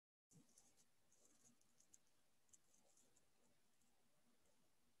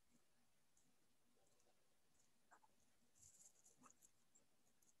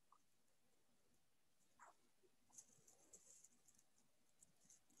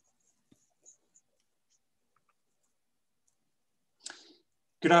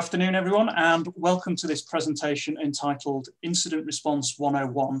Good afternoon, everyone, and welcome to this presentation entitled Incident Response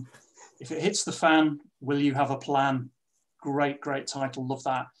 101. If it hits the fan, will you have a plan? Great title, love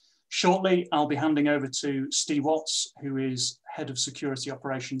that. Shortly, I'll be handing over to Ste Watts, who is Head of Security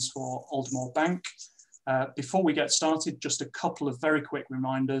Operations for Aldermore Bank. Before we get started, just a couple of very quick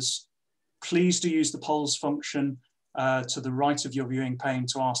reminders. Please do use the polls function to the right of your viewing pane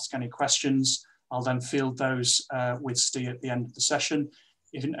to ask any questions. I'll then field those with Ste at the end of the session.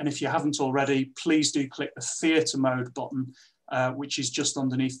 And if you haven't already, please do click the theatre mode button, which is just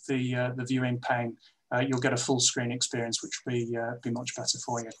underneath the viewing pane. You'll get a full screen experience, which will be much better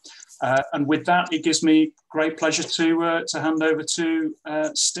for you. And with that, it gives me great pleasure to hand over to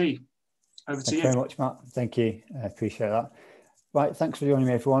Ste. Over to you. Thank you very much, Matt. Thank you. I appreciate that. Right, thanks for joining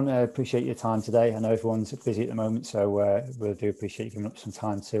me, everyone. I appreciate your time today. I know everyone's busy at the moment, so really do appreciate you giving up some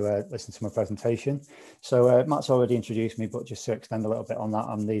time to listen to my presentation. So Matt's already introduced me, but just to extend a little bit on that,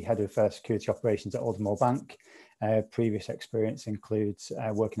 I'm the Head of Security Operations at Aldermore Bank. Previous experience includes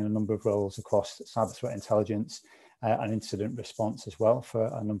working in a number of roles across cyber threat intelligence and incident response as well for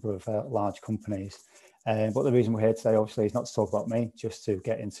a number of large companies. But the reason we're here today, obviously, is not to talk about me, just to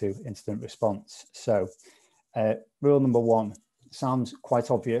get into incident response. So rule number one, sounds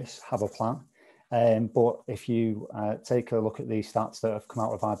quite obvious, have a plan. But if you take a look at the stats that have come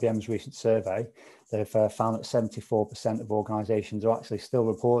out of IBM's recent survey, they've found that 74% of organisations are actually still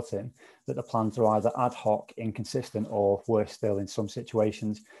reporting that the plans are either ad hoc, inconsistent, or worse still, in some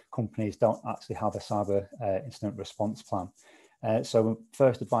situations, companies don't actually have a cyber incident response plan. So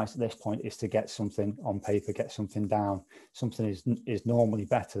first advice at this point is to get something on paper, get something down. Something is normally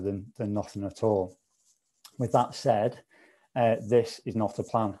better than nothing at all. With that said, this is not a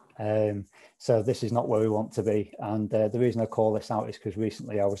plan. So this is not where we want to be. And the reason I call this out is because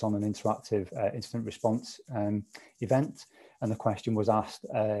recently I was on an interactive incident response event, and the question was asked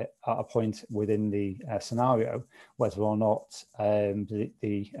at a point within the scenario whether or not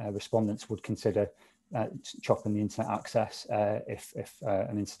the respondents would consider chopping the internet access if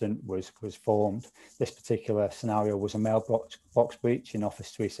an incident was formed. This particular scenario was a mailbox breach in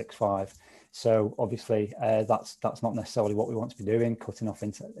Office 365. So obviously that's not necessarily what we want to be doing, cutting off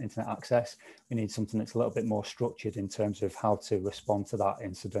internet access. We need something that's a little bit more structured in terms of how to respond to that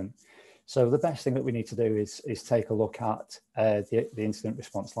incident. So the best thing that we need to do is take a look at the incident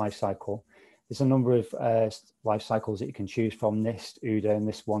response lifecycle. There's a number of life cycles that you can choose from: NIST, UDA, and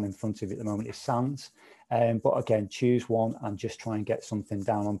this one in front of you at the moment is SANS. But again, choose one and just try and get something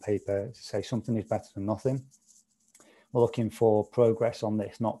down on paper to say something is better than nothing. We're looking for progress on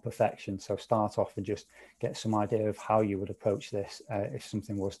this, not perfection. So start off and just get some idea of how you would approach this if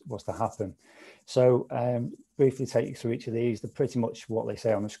something was to happen. So briefly take you through each of these. They're pretty much what they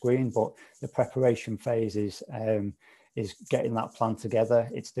say on the screen, but the preparation phase is getting that plan together.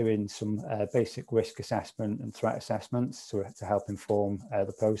 It's doing some basic risk assessment and threat assessments to help inform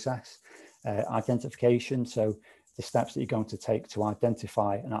the process. Identification, so the steps that you're going to take to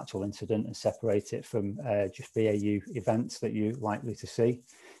identify an actual incident and separate it from just BAU events that you're likely to see.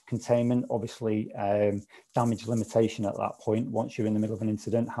 Containment, obviously damage limitation at that point. Once you're in the middle of an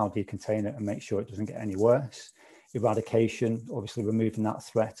incident, how do you contain it and make sure it doesn't get any worse? Eradication, obviously removing that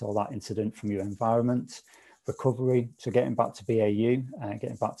threat or that incident from your environment. Recovery, so getting back to BAU,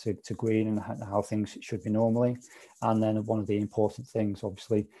 getting back to green and how things should be normally. And then one of the important things,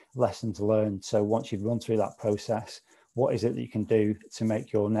 obviously, lessons learned. So once you've run through that process, what is it that you can do to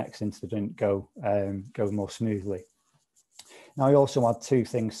make your next incident go more smoothly? Now, I also add two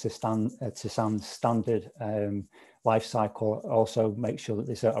things to SANS standard life cycle. Also make sure that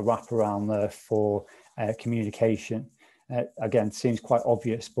there's a wraparound there for communication. Again, seems quite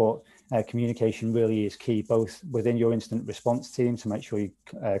obvious, but communication really is key, both within your incident response team to make sure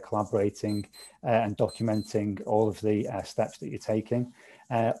you're collaborating and documenting all of the steps that you're taking.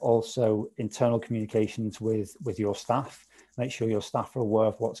 Also, internal communications with your staff. Make sure your staff are aware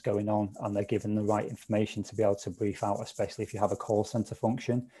of what's going on and they're given the right information to be able to brief out, especially if you have a call center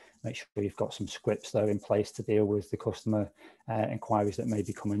function. Make sure you've got some scripts there in place to deal with the customer inquiries that may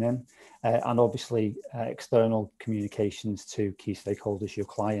be coming in. And obviously external communications to key stakeholders, your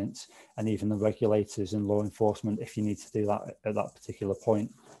clients, and even the regulators and law enforcement if you need to do that at that particular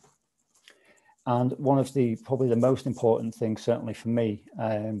point. And one of probably the most important things, certainly for me,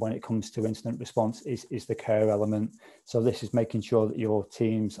 when it comes to incident response is the care element. So this is making sure that your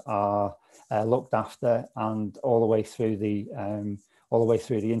teams are looked after and all the way through the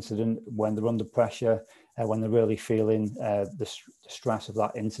incident when they're under pressure. when they're really feeling the stress of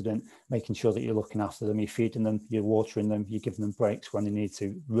that incident, making sure that you're looking after them, you're feeding them, you're watering them, you're giving them breaks when they need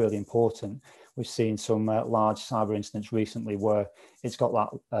to. Really important. We've seen some large cyber incidents recently where it's got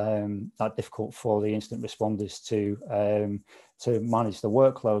that difficult for the incident responders to manage the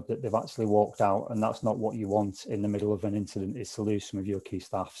workload that they've actually walked out, and that's not what you want in the middle of an incident, is to lose some of your key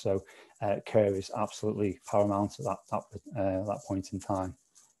staff. So care is absolutely paramount at that point in time.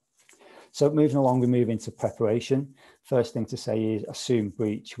 So moving along, we move into preparation. First thing to say is assume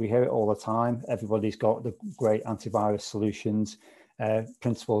breach. We hear it all the time. Everybody's got the great antivirus solutions,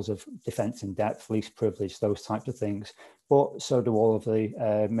 principles of defense in depth, least privilege, those types of things. But so do all of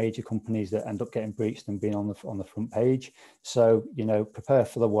the major companies that end up getting breached and being on the front page. So, you know, prepare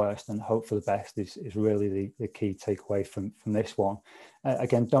for the worst and hope for the best is really the key takeaway from this one.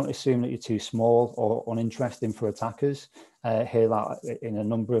 Again, don't assume that you're too small or uninteresting for attackers. Hear that in a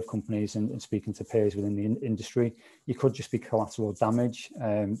number of companies and speaking to peers within the industry. You could just be collateral damage,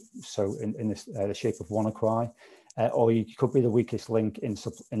 so in the shape of WannaCry, or you could be the weakest link in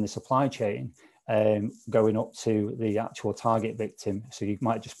the supply chain, going up to the actual target victim. So you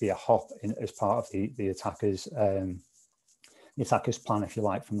might just be a hop as part of the attacker's plan, if you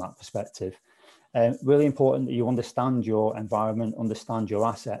like, from that perspective. Really important that you understand your environment, understand your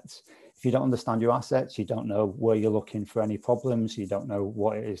assets. If you don't understand your assets, you don't know where you're looking for any problems, you don't know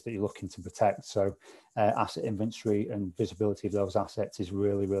what it is that you're looking to protect. So asset inventory and visibility of those assets is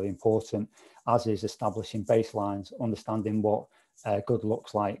really, really important, as is establishing baselines, understanding what good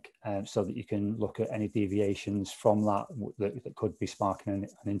looks like, so that you can look at any deviations from that could be sparking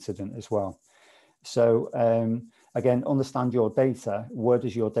an incident as well. So again, understand your data. Where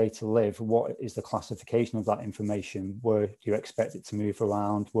does your data live? What is the classification of that information? Where do you expect it to move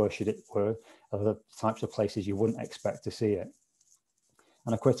around? Where are the types of places you wouldn't expect to see it?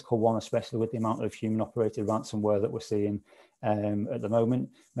 And a critical one, especially with the amount of human operated ransomware that we're seeing at the moment,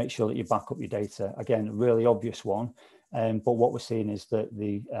 make sure that you back up your data. Again, a really obvious one. But what we're seeing is that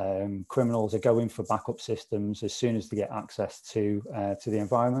the criminals are going for backup systems as soon as they get access to the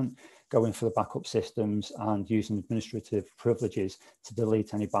environment, going for the backup systems and using administrative privileges to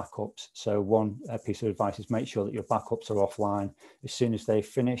delete any backups. So one piece of advice is make sure that your backups are offline. As soon as they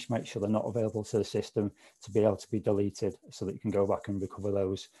finish, make sure they're not available to the system to be able to be deleted so that you can go back and recover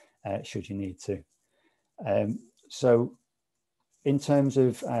those should you need to. So in terms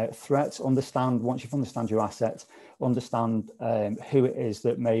of threats, once you've understand your assets, understand who it is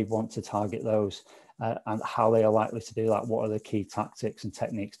that may want to target those and how they are likely to do that. What are the key tactics and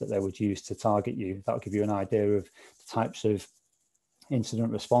techniques that they would use to target you? That'll give you an idea of the types of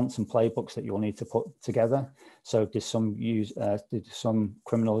incident response and playbooks that you'll need to put together. So did some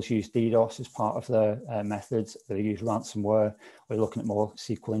criminals use DDoS as part of their methods? Do they use ransomware? We're looking at more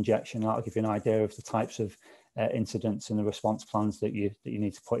SQL injection. That'll give you an idea of the types of incidents and the response plans that you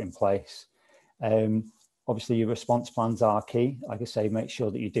need to put in place. Obviously, your response plans are key. Like I say, make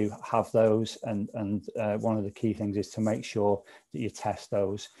sure that you do have those. And one of the key things is to make sure that you test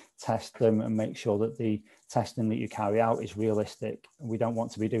them and make sure that the testing that you carry out is realistic. We don't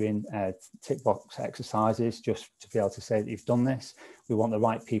want to be doing tick box exercises just to be able to say that you've done this. We want the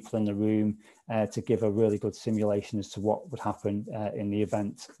right people in the room to give a really good simulation as to what would happen in the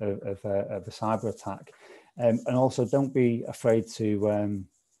event of a cyber attack. And also, don't be afraid to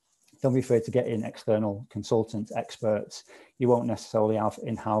get in external consultants, experts. You won't necessarily have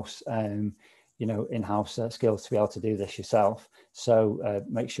in-house, skills to be able to do this yourself. So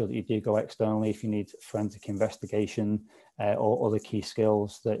make sure that you do go externally if you need forensic investigation or other key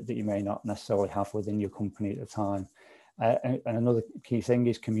skills that you may not necessarily have within your company at the time. And another key thing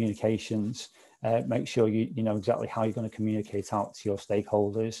is communications. Make sure you know exactly how you're going to communicate out to your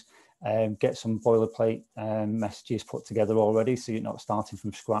stakeholders. Get some boilerplate messages put together already so you're not starting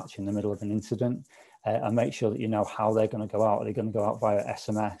from scratch in the middle of an incident, and make sure that you know how they're going to go out. Are they going to go out via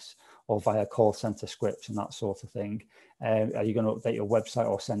SMS or via call center scripts and that sort of thing? Are you going to update your website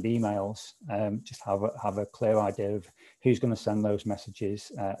or send emails? Just have a clear idea of who's going to send those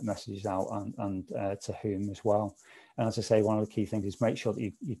messages out and to whom as well. And as I say, one of the key things is make sure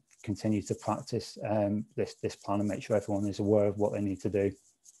that you continue to practice this plan and make sure everyone is aware of what they need to do.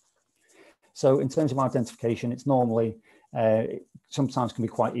 So in terms of identification, it's normally, sometimes can be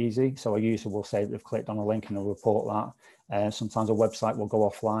quite easy. So a user will say that they've clicked on a link and they'll report that. Sometimes a website will go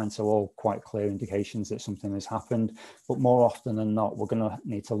offline, so all quite clear indications that something has happened. But more often than not, we're going to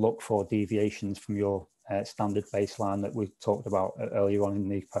need to look for deviations from your standard baseline that we talked about earlier on in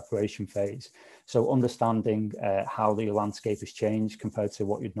the preparation phase. So understanding how the landscape has changed compared to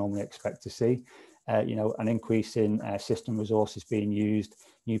what you'd normally expect to see. an increase in system resources being used,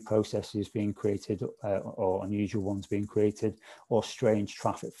 new processes being created, or unusual ones being created, or strange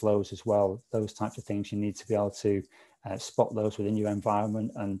traffic flows as well. Those types of things, you need to be able to spot those within your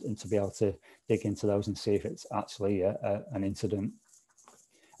environment and to be able to dig into those and see if it's actually an incident.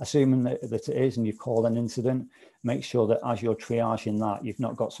 Assuming that it is and you call an incident, make sure that as you're triaging that, you've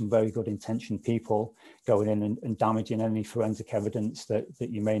not got some very good intentioned people going in and damaging any forensic evidence that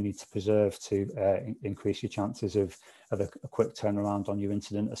you may need to preserve to increase your chances of a quick turnaround on your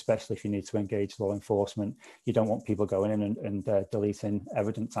incident, especially if you need to engage law enforcement. You don't want people going in and deleting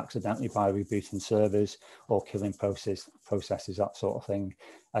evidence accidentally by rebooting servers or killing processes, that sort of thing.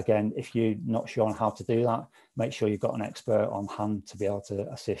 Again, if you're not sure on how to do that, make sure you've got an expert on hand to be able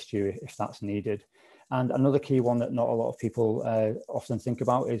to assist you if that's needed. And another key one that not a lot of people often think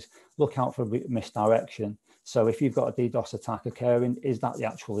about is look out for misdirection. So if you've got a DDoS attack occurring, is that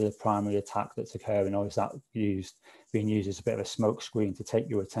actually the primary attack that's occurring, or is that being used as a bit of a smoke screen to take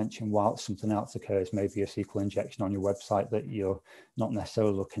your attention while something else occurs, maybe a SQL injection on your website that you're not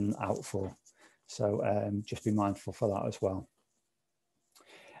necessarily looking out for? So just be mindful for that as well.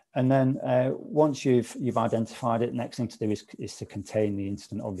 And then once you've identified it, next thing to do is to contain the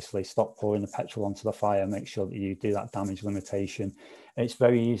incident. Obviously, stop pouring the petrol onto the fire, make sure that you do that damage limitation. And it's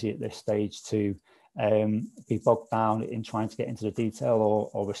very easy at this stage to be bogged down in trying to get into the detail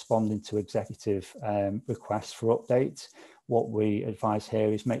or responding to executive requests for updates. What we advise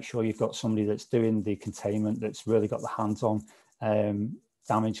here is make sure you've got somebody that's doing the containment, that's really got the hands-on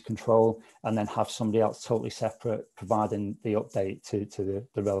damage control, and then have somebody else totally separate providing the update to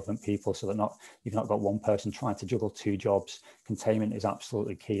the relevant people, so that you've not got one person trying to juggle two jobs. Containment is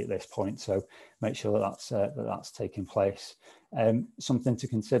absolutely key at this point, so make sure that that's taking place. Something to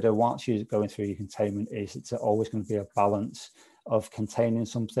consider whilst you're going through your containment is it's always going to be a balance of containing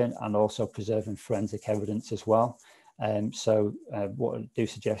something and also preserving forensic evidence as well. So what I do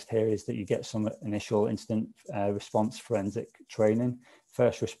suggest here is that you get some initial incident response forensic training.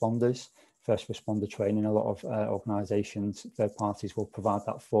 First responder training. A lot of organisations, third parties will provide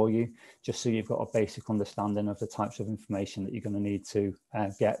that for you, just so you've got a basic understanding of the types of information that you're going to need to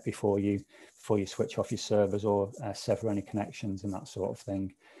get before you switch off your servers or sever any connections and that sort of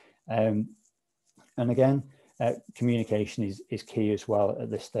thing. And again, communication is key as well at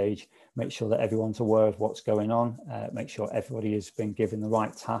this stage. Make sure that everyone's aware of what's going on. Make sure everybody has been given the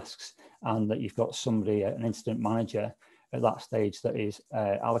right tasks, and that you've got somebody, an incident manager, at that stage that is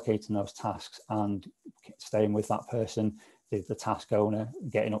allocating those tasks and staying with that person, the task owner,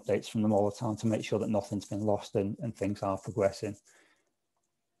 getting updates from them all the time to make sure that nothing's been lost and things are progressing.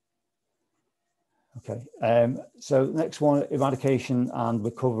 Okay, so next one, eradication and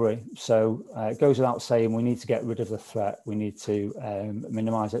recovery. So it goes without saying, we need to get rid of the threat. We need to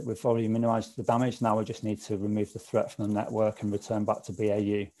minimize it. We've already minimized the damage. Now we just need to remove the threat from the network and return back to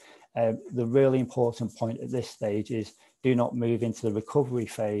BAU. The really important point at this stage is do not move into the recovery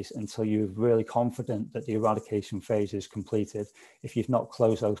phase until you're really confident that the eradication phase is completed. If you've not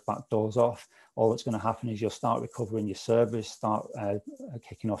closed those back doors off, all that's going to happen is you'll start recovering your servers, start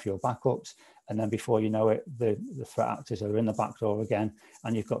kicking off your backups, and then before you know it, the threat actors are in the back door again,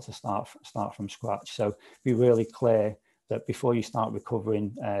 and you've got to start from scratch. So be really clear that before you start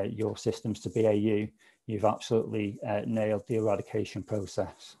recovering your systems to BAU, you've absolutely nailed the eradication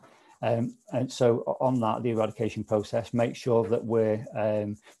process. And so on that, the eradication process, make sure that we're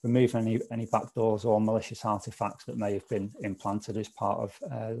removing any backdoors or malicious artifacts that may have been implanted as part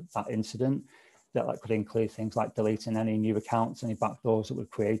of that incident. That could include things like deleting any new accounts, any backdoors that were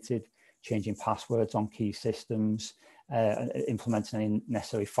created, changing passwords on key systems, implementing any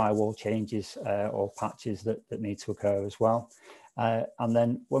necessary firewall changes or patches that need to occur as well. And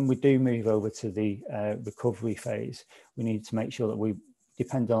then when we do move over to the recovery phase, we need to make sure that we,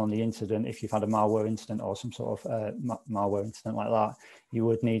 depending on the incident, if you've had a malware incident or some sort of malware incident like that, you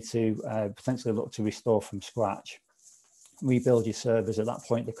would need to potentially look to restore from scratch. Rebuild your servers. At that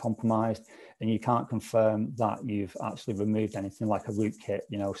point, they're compromised, and you can't confirm that you've actually removed anything like a rootkit,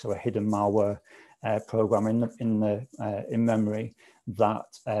 so a hidden malware program in memory that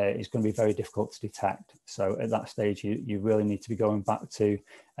is going to be very difficult to detect. So at that stage, you really need to be going back to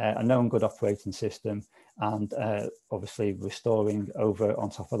a known good operating system, and obviously restoring over on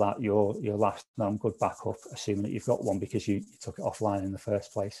top of that your last known good backup, assuming that you've got one because you took it offline in the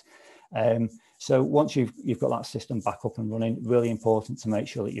first place. So once you've got that system back up and running, really important to make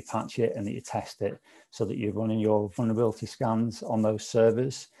sure that you patch it and that you test it, so that you're running your vulnerability scans on those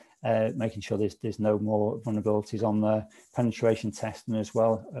servers making sure there's no more vulnerabilities on there. Penetration testing as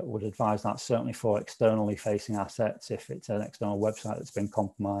well, would advise that certainly for externally facing assets. If it's an external website that's been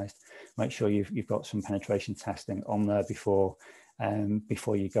compromised, make sure you've got some penetration testing on there before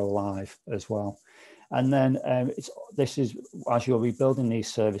you go live as well. And then this is, as you're rebuilding these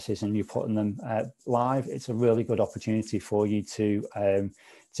services and you're putting them live, it's a really good opportunity for you to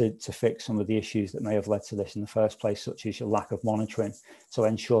fix some of the issues that may have led to this in the first place, such as your lack of monitoring. So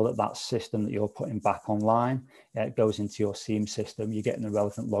ensure that that system that you're putting back online goes into your SIEM system. You're getting the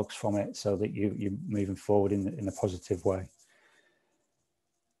relevant logs from it so that you're moving forward in a positive way.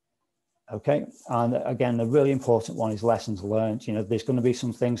 Okay, and again, the really important one is lessons learned. You know, there's going to be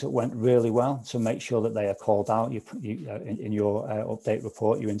some things that went really well, so make sure that they are called out in your update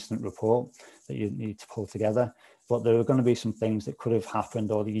report, your incident report that you need to pull together. But there are going to be some things that could have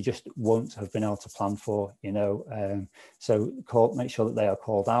happened or that you just won't have been able to plan for, you know. So make sure that they are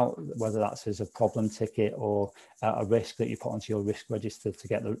called out, whether that's as a problem ticket or a risk that you put onto your risk register to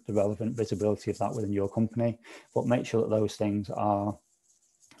get the relevant visibility of that within your company. But make sure that those things are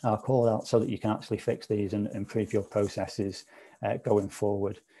called out so that you can actually fix these and improve your processes going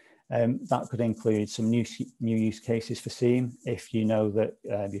forward. That could include some new use cases for SIEM. If you know that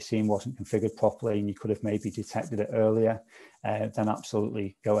your SIEM wasn't configured properly and you could have maybe detected it earlier, then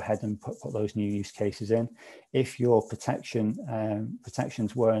absolutely go ahead and put those new use cases in. If your protections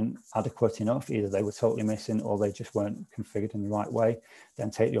weren't adequate enough, either they were totally missing or they just weren't configured in the right way,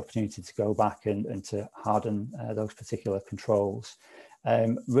 then take the opportunity to go back and to harden those particular controls.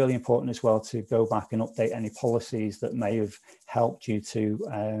 Really important as well to go back and update any policies that may have helped you to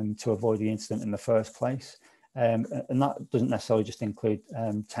avoid the incident in the first place. And that doesn't necessarily just include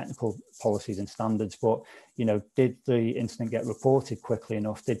technical policies and standards, but, you know, did the incident get reported quickly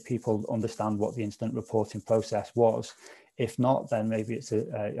enough? Did people understand what the incident reporting process was? If not, then maybe it's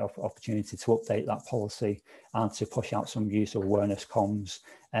an opportunity to update that policy and to push out some user awareness comms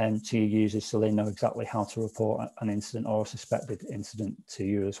to your users so they know exactly how to report an incident or a suspected incident to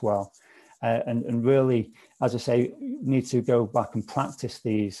you as well. And really, as I say, you need to go back and practice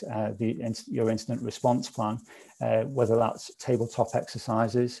these, your incident response plan, whether that's tabletop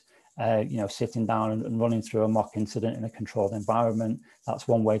exercises, you know, sitting down and running through a mock incident in a controlled environment. That's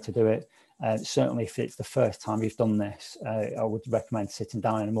one way to do it. Certainly if it's the first time you've done this, I would recommend sitting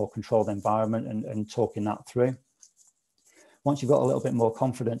down in a more controlled environment and talking that through. Once you've got a little bit more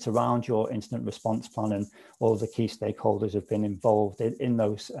confidence around your incident response plan and all of the key stakeholders have been involved in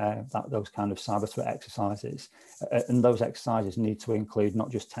those kind of cyber threat exercises, and those exercises need to include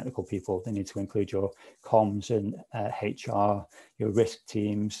not just technical people, they need to include your comms and HR, your risk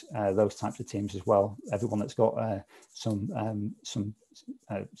teams, those types of teams as well. Everyone that's got some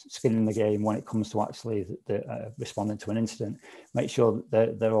skin in the game when it comes to actually responding to an incident, make sure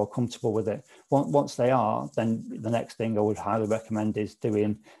that they're all comfortable with it. Once they are, then the next thing I would highly recommend is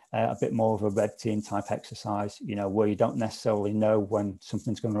doing a bit more of a red team type exercise, you know, where you don't necessarily know when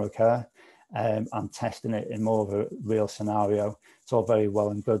something's going to occur, and testing it in more of a real scenario. It's all very well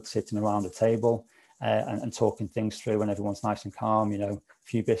and good sitting around a table and talking things through when everyone's nice and calm, you know, a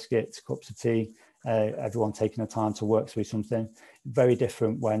few biscuits, cups of tea, everyone taking the time to work through something. Very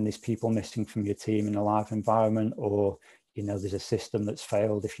different when there's people missing from your team in a live environment, or, you know, there's a system that's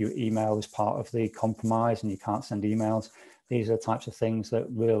failed. If your email is part of the compromise and you can't send emails, these are the types of things that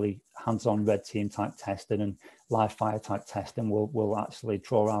really hands-on red team type testing and live fire type testing will actually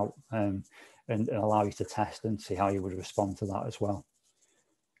draw out and allow you to test and see how you would respond to that as well.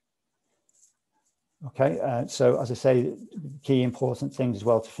 Okay, so as I say, key important things as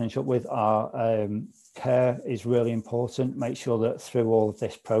well to finish up with are care is really important. Make sure that through all of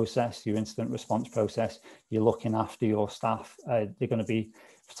this process, your incident response process, you're looking after your staff. They're going to be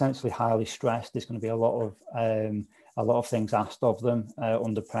potentially highly stressed. There's going to be a lot of things asked of them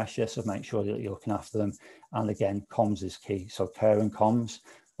under pressure, so make sure that you're looking after them. And again, comms is key, so care and comms.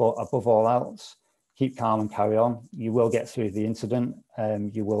 But above all else, keep calm and carry on. You will get through the incident.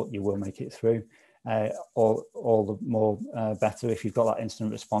 You will make it through. All the more better if you've got that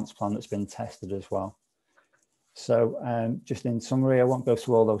incident response plan that's been tested as well. So just in summary, I won't go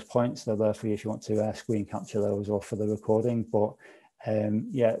through all those points. They're there for you if you want to screen capture those or for the recording. But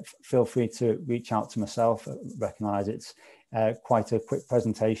yeah, feel free to reach out to myself. I recognise it's quite a quick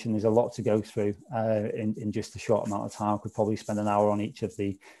presentation. There's a lot to go through in just a short amount of time. I could probably spend an hour on each of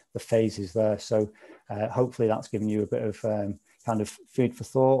the phases there. So hopefully that's given you a bit of kind of food for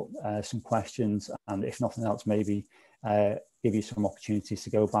thought, some questions, and if nothing else, maybe give you some opportunities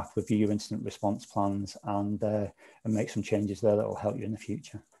to go back, review your incident response plans and make some changes there that will help you in the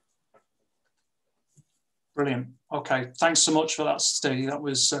future. Brilliant. Okay, thanks so much for that, Steve. That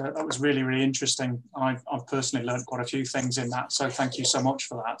was really, really interesting. I've personally learned quite a few things in that, so thank you so much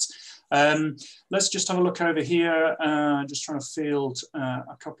for that. Let's just have a look over here. Just trying to field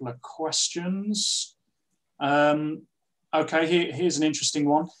a couple of questions. Okay, here's an interesting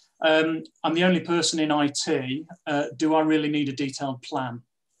one. I'm the only person in IT. Do I really need a detailed plan?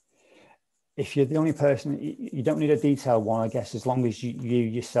 If you're the only person, you don't need a detailed one, I guess, as long as you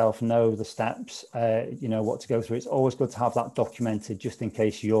yourself know the steps, you know what to go through. It's always good to have that documented just in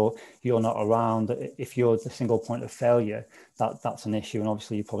case you're not around. If you're the single point of failure, that's an issue. And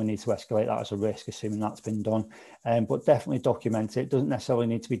obviously you probably need to escalate that as a risk, assuming that's been done. But definitely document it. It doesn't necessarily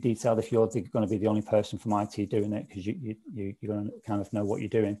need to be detailed if you're going to be the only person from IT doing it, because you're going to kind of know what you're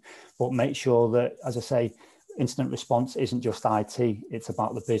doing. But make sure that, as I say, incident response isn't just IT, it's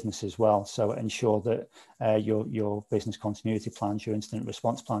about the business as well. So ensure that your business continuity plans, your incident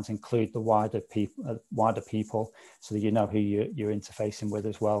response plans include the wider people, so that you know who you're interfacing with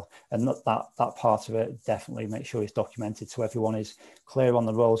as well. And that part of it, definitely make sure it's documented so everyone is clear on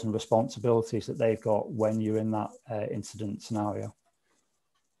the roles and responsibilities that they've got when you're in that incident scenario.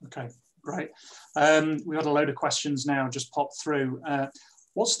 Okay, great. We've had a load of questions now just popped through.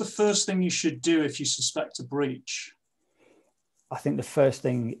 What's the first thing you should do if you suspect a breach? I think the first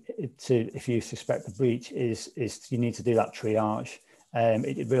thing if you suspect a breach is you need to do that triage.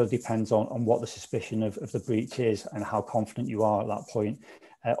 It really depends on what the suspicion of the breach is and how confident you are at that point.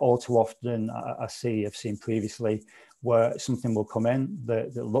 All too often, I've seen previously where something will come in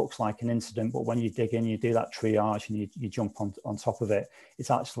that looks like an incident, but when you dig in, you do that triage and you jump on top of it,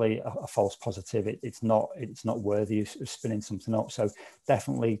 it's actually a false positive. It's not worthy of spinning something up. So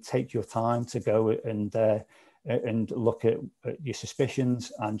definitely take your time to go and look at your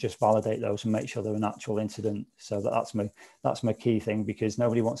suspicions and just validate those and make sure they're an actual incident. So that's my key thing, because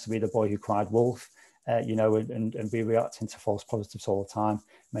nobody wants to be the boy who cried wolf. You know, and be reacting to false positives all the time.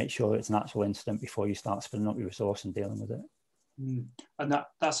 Make sure it's an actual incident before you start spinning up your resource and dealing with it. And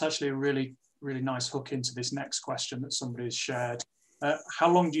that's actually a really, really nice hook into this next question that somebody has shared. How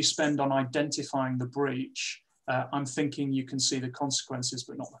long do you spend on identifying the breach? I'm thinking you can see the consequences,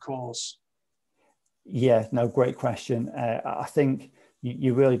 but not the cause. Yeah, no, great question. I think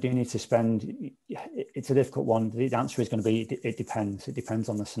you really do need to spend, it's a difficult one. The answer is going to be, it depends. It depends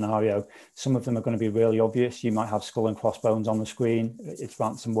on the scenario. Some of them are going to be really obvious. You might have skull and crossbones on the screen. It's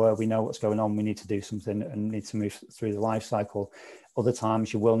ransomware. We know what's going on. We need to do something and need to move through the life cycle. Other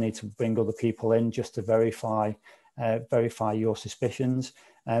times you will need to bring other people in just to verify your suspicions.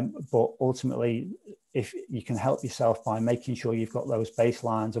 But ultimately, if you can help yourself by making sure you've got those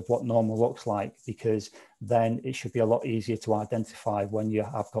baselines of what normal looks like, because then it should be a lot easier to identify when you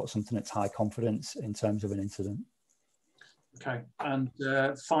have got something that's high confidence in terms of an incident. Okay, and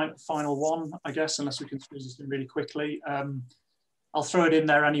final one, I guess, unless we can squeeze this in really quickly. I'll throw it in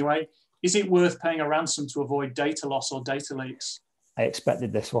there anyway. Is it worth paying a ransom to avoid data loss or data leaks? I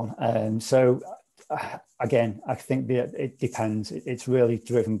expected this one. Again, I think it depends. It's really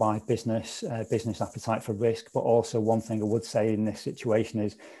driven by business appetite for risk. But also one thing I would say in this situation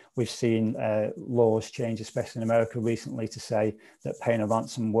is we've seen laws change, especially in America recently, to say that paying a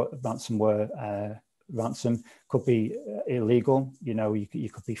ransom could be illegal. You know, you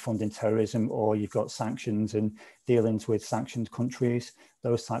could be funding terrorism, or you've got sanctions and dealings with sanctioned countries,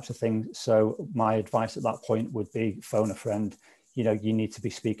 those types of things. So my advice at that point would be phone a friend. You know, you need to be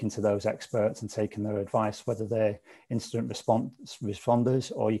speaking to those experts and taking their advice, whether they're incident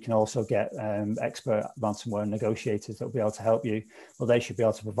responders, or you can also get expert ransomware negotiators that will be able to help you. Well, they should be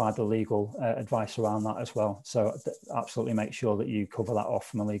able to provide the legal advice around that as well. So absolutely make sure that you cover that off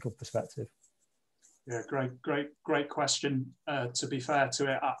from a legal perspective. Yeah, great question. To be fair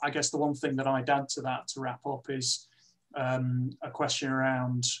to it, I guess the one thing that I'd add to that to wrap up is a question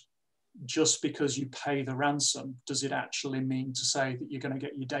around, just because you pay the ransom, does it actually mean to say that you're going to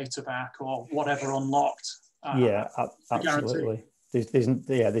get your data back or whatever unlocked? Yeah, absolutely. There's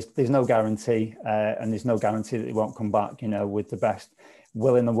no guarantee, and there's no guarantee that it won't come back. You know, with the best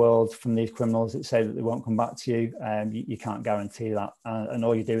will in the world from these criminals that say that they won't come back to you, you can't guarantee that. And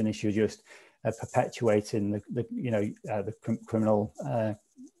all you're doing is you're just perpetuating the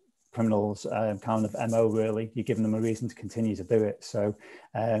criminals kind of MO, really. You're giving them a reason to continue to do it. So,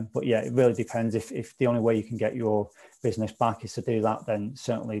 but yeah, it really depends. If the only way you can get your business back is to do that, then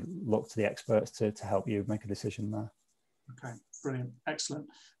certainly look to the experts to help you make a decision there. Okay, brilliant, excellent.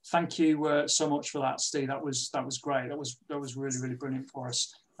 Thank you so much for that, Steve. That was great. That was really brilliant for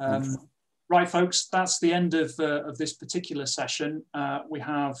us. Right, folks, that's the end of this particular session. We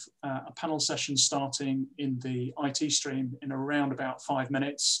have a panel session starting in the IT stream in around about 5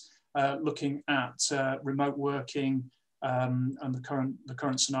 minutes. looking at remote working and the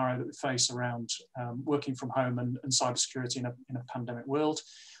current scenario that we face around working from home and cybersecurity in a pandemic world.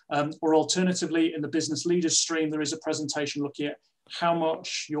 Or alternatively, in the business leaders stream, there is a presentation looking at how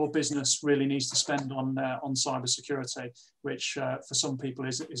much your business really needs to spend on cybersecurity, which for some people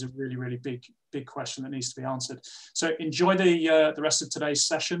is a really, really big question that needs to be answered. So enjoy the rest of today's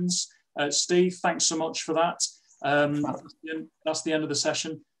sessions. Steve, thanks so much for that. That's the end of the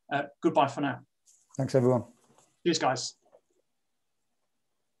session. Goodbye for now. Thanks, everyone. Cheers, guys.